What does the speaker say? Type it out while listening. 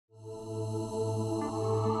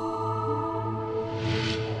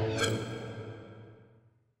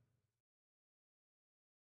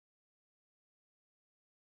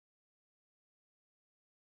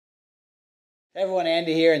Hey everyone,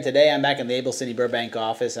 Andy here, and today I'm back in the AbelCine Burbank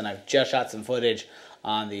office, and I've just shot some footage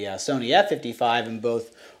on the Sony F55 in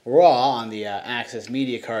both RAW on the AXS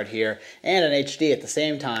media card here, and in HD at the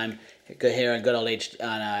same time here on good old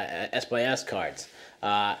S cards. So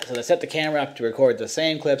I set the camera up to record the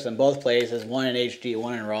same clips in both places, one in HD,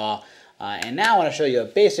 one in RAW, and now I want to show you a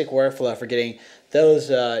basic workflow for getting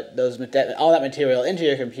all that material into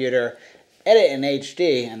your computer, edit in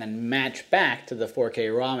HD, and then match back to the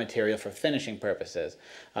 4K RAW material for finishing purposes.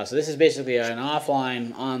 So this is basically an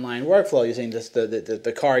offline, online workflow using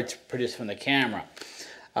the cards produced from the camera.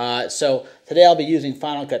 So today I'll be using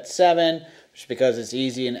Final Cut 7, just because it's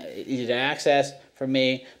easy to access for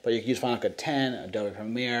me, but you can use Final Cut 10, Adobe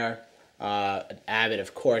Premiere, Avid,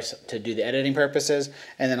 of course, to do the editing purposes,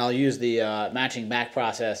 and then I'll use the matching back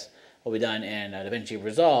process will be done in DaVinci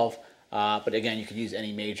Resolve. But again, you could use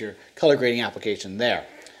any major color grading application there.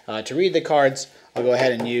 To read the cards, I'll go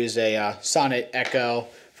ahead and use a Sony Echo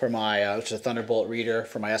for my, which is a Thunderbolt reader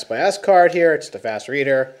for my S card here. It's the fast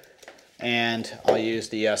reader. And I'll use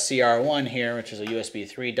the CR1 here, which is a USB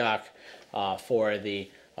 3 dock for the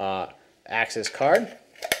AXS card.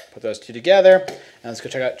 Put those two together, and let's go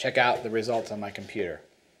check out the results on my computer.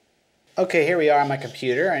 Okay, here we are on my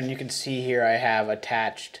computer, and you can see here I have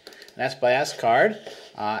attached an S card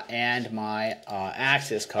and my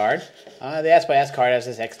AXS card. The S card has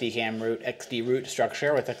this XD root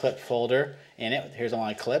structure with a clip folder in it. Here's all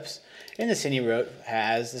my clips. And the Cine root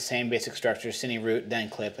has the same basic structure: Cine root, then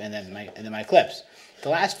clip, and then my clips. The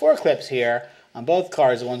last four clips here on both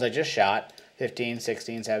cards, the ones I just shot, 15,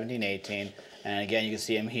 16, 17, 18, and again you can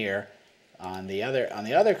see them here on the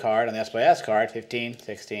other card, on the S card, 15,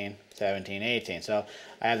 16, 17, 18. So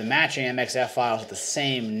I have the matching MXF files with the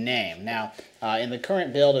same name. Now, in the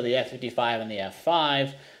current build of the F55 and the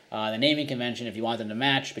F5, the naming convention, if you want them to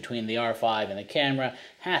match between the R5 and the camera,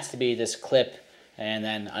 has to be this clip and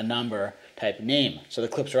then a number type name. So the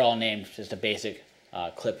clips are all named just a basic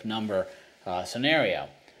clip number scenario.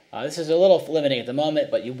 This is a little limiting at the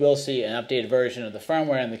moment, but you will see an updated version of the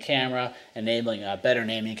firmware and the camera enabling a better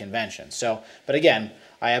naming convention. So, but again,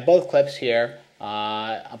 I have both clips here,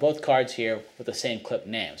 both cards here with the same clip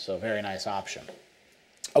name, so a very nice option.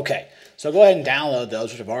 Okay, so go ahead and download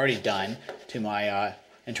those, which I've already done, to my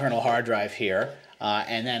internal hard drive here,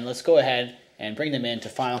 and then let's go ahead and bring them into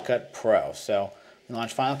Final Cut Pro. So we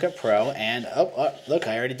launch Final Cut Pro, and look,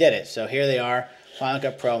 I already did it. So here they are. Final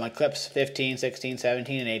Cut Pro, my clips 15, 16,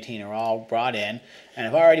 17, and 18 are all brought in, and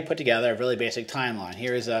I've already put together a really basic timeline.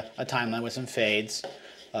 Here is a timeline with some fades.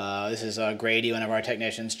 This is Grady, one of our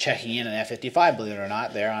technicians, checking in an F55, believe it or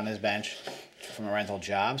not, there on his bench from a rental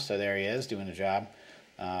job. So there he is, doing the job,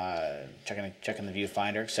 checking the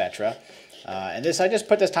viewfinder, etc. And I just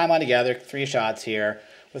put this timeline together, 3 shots here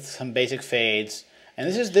with some basic fades. And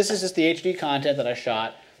this is just the HD content that I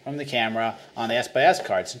shot from the camera on the S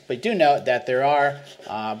cards. But do note that there are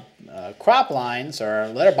crop lines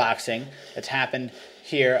or letterboxing that's happened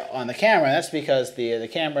here on the camera. And that's because the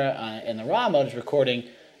camera in the RAW mode is recording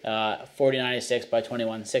 4096 by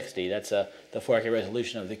 2160. That's the 4K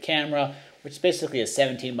resolution of the camera, which is basically a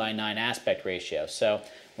 17:9 aspect ratio. So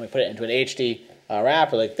when we put it into an HD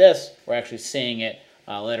wrapper like this, we're actually seeing it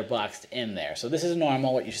letterboxed in there. So this is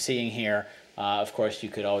normal, what you're seeing here. Of course, you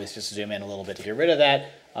could always just zoom in a little bit to get rid of that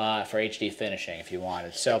for HD finishing if you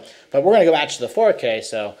wanted. So, but we're going to go match to the 4K,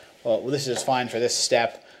 so this is fine for this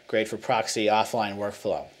step. Great for proxy offline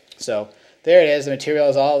workflow. So there it is. The material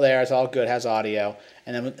is all there. It's all good. Has audio.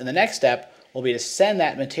 And then the next step will be to send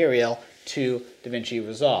that material to DaVinci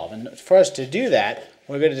Resolve. And for us to do that,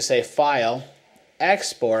 we're going to just say File,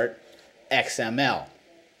 Export, XML.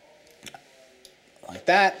 Like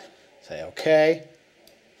that. Say OK.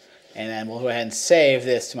 And then we'll go ahead and save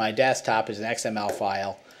this to my desktop as an XML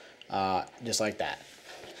file, just like that.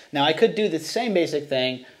 Now I could do the same basic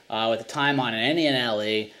thing with the timeline in any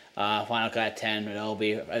NLE, Final Cut 10,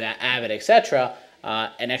 Adobe, Avid, etc.,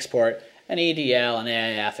 and export an EDL, an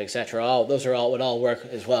AIF, etc. Those would all work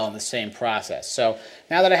as well in the same process. So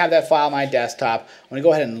now that I have that file on my desktop, I'm going to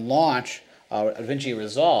go ahead and launch DaVinci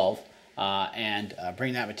Resolve and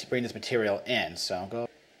bring this material in. So go.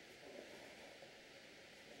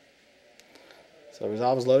 So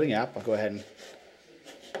Resolve is loading up. I'll go ahead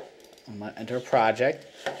and enter a project.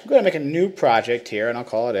 I'm going to make a new project here, and I'll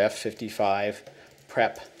call it F55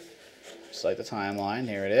 Prep. Just like the timeline.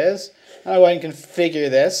 Here it is. I'll go ahead and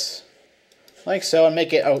configure this like so, and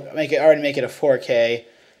make it a 4K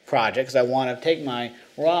project, because I want to take my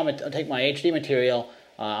HD material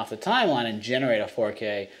off the timeline and generate a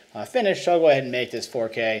 4K finish. So I'll go ahead and make this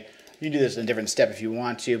 4K. You can do this in a different step if you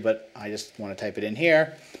want to, but I just want to type it in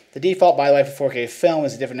here. The default, by the way, for 4K film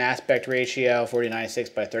is a different aspect ratio, 4096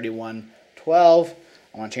 by 3112.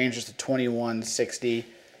 I want to change this to 2160,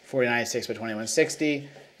 4096 by 2160,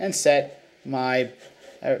 and set my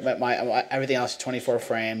everything else to 24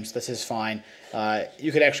 frames. This is fine.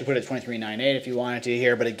 You could actually put it at 2398 if you wanted to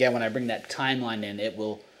here, but again, when I bring that timeline in, it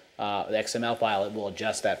will, the XML file, it will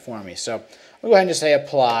adjust that for me. So I'll go ahead and just say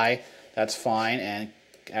apply. That's fine, and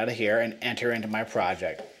out of here, and enter into my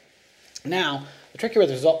project. Now, the trick here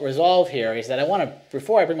with Resolve here is that I want to,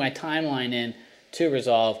 before I bring my timeline in to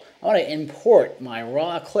Resolve, I want to import my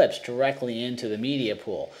raw clips directly into the media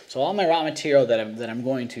pool. So all my raw material that I'm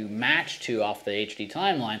going to match to off the HD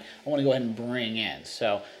timeline, I want to go ahead and bring in.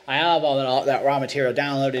 So I have all that raw material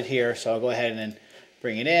downloaded here, so I'll go ahead and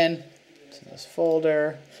bring it in to this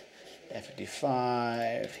folder,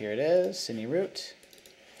 F55, here it is, Cine root,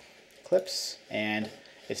 clips, and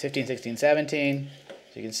it's 15, 16, 17.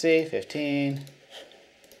 So you can see 15,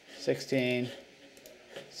 16,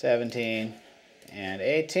 17, and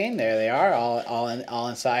 18. There they are, all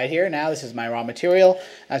inside here. Now this is my raw material.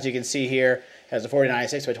 As you can see here, it has a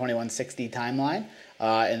 4096 by 2160 timeline,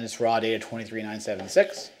 and it's raw data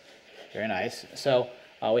 23976. Very nice. So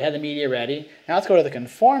we have the media ready. Now let's go to the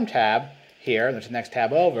Conform tab here, which is the next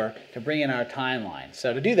tab over, to bring in our timeline.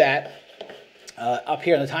 So to do that, up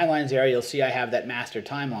here in the timelines area, you'll see I have that master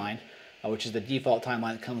timeline, which is the default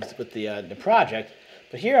timeline that comes with the project.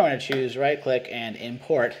 But here I'm going to choose right-click and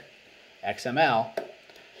import XML,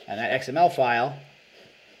 and that XML file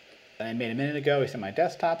that I made a minute ago is in my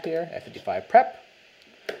desktop here, F55 prep.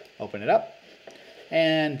 Open it up,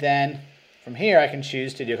 and then from here I can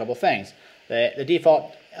choose to do a couple things. The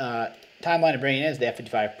default timeline to bring in is the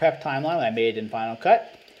F55 prep timeline that I made in Final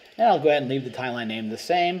Cut, and I'll go ahead and leave the timeline name the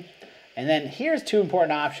same. And then here's two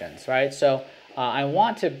important options, right? So I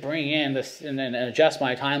want to bring in this and adjust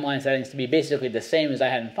my timeline settings to be basically the same as I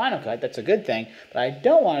had in Final Cut. That's a good thing. But I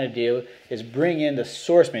don't want to do is bring in the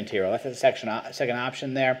source material. That's the second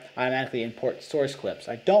option there. Automatically import source clips.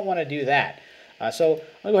 I don't want to do that. So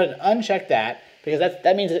I'm going to go ahead and uncheck that, because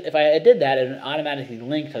that means that if I did that, it would automatically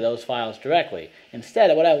link to those files directly.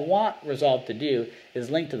 Instead, what I want Resolve to do is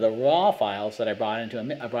link to the raw files that I brought in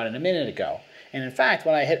a minute ago. And in fact,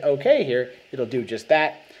 when I hit OK here, it'll do just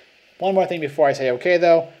that. One more thing before I say OK,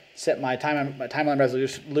 though. Set my timeline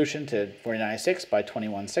resolution to 4096 by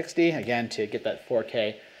 2160, again, to get that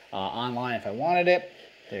 4K online if I wanted it.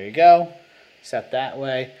 There you go. Set that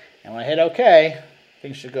way. And when I hit OK,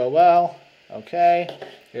 things should go well. OK.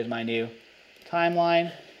 Here's my new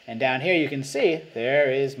timeline. And down here you can see there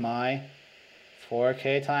is my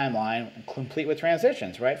 4K timeline, complete with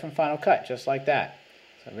transitions, right from Final Cut, just like that.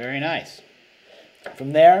 So very nice.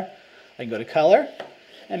 From there, I can go to color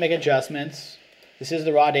and make adjustments. This is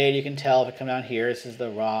the raw data. You can tell if I come down here, this is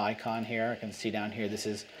the raw icon here. I can see down here, this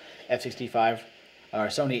is F65 or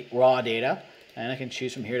Sony raw data. And I can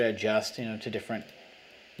choose from here to adjust, to different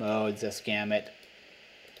modes, S-gamut,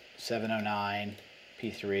 709,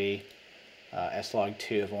 P3,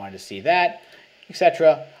 S-log2 if I wanted to see that,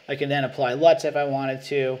 etc. I can then apply LUTs if I wanted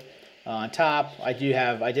to. On top, I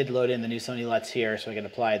did load in the new Sony LUTs here, so I can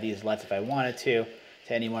apply these LUTs if I wanted to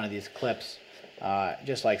any one of these clips,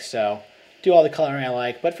 just like so. Do all the coloring I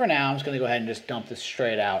like, but for now, I'm just going to go ahead and just dump this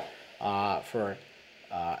straight out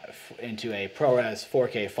into a ProRes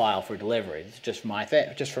 4K file for delivery. It's just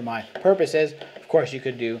for my purposes. Of course, you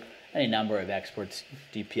could do any number of exports,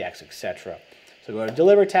 DPX, etc. So go to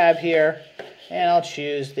Deliver tab here, and I'll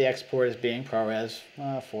choose the export as being ProRes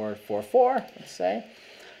 444, let's say.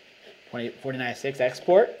 4096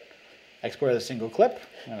 export. Export as a single clip.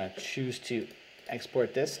 I'm going to choose to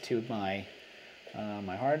export this to my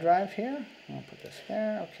my hard drive here. I'll put this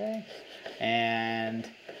there, okay. And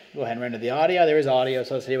go ahead and render the audio. There is audio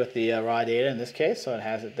associated with the raw data in this case, so it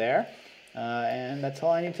has it there. And that's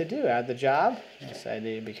all I need to do. Add the job. Yes, I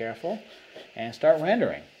need to be careful. And start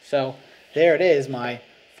rendering. So there it is, my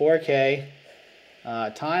 4K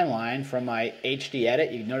timeline from my HD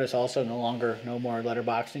edit. You can notice also no more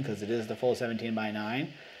letterboxing because it is the full 17:9.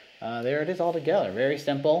 There it is all together. Very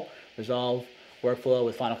simple. Resolve workflow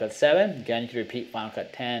with Final Cut 7. Again, you can repeat Final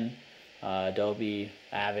Cut 10, Adobe,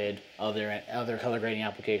 Avid, other color grading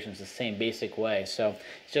applications the same basic way. So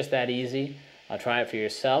it's just that easy. Try it for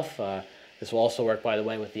yourself. This will also work, by the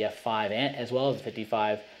way, with the F5 as well as the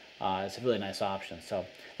 55. It's a really nice option. So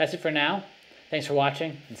that's it for now. Thanks for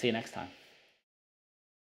watching, and see you next time.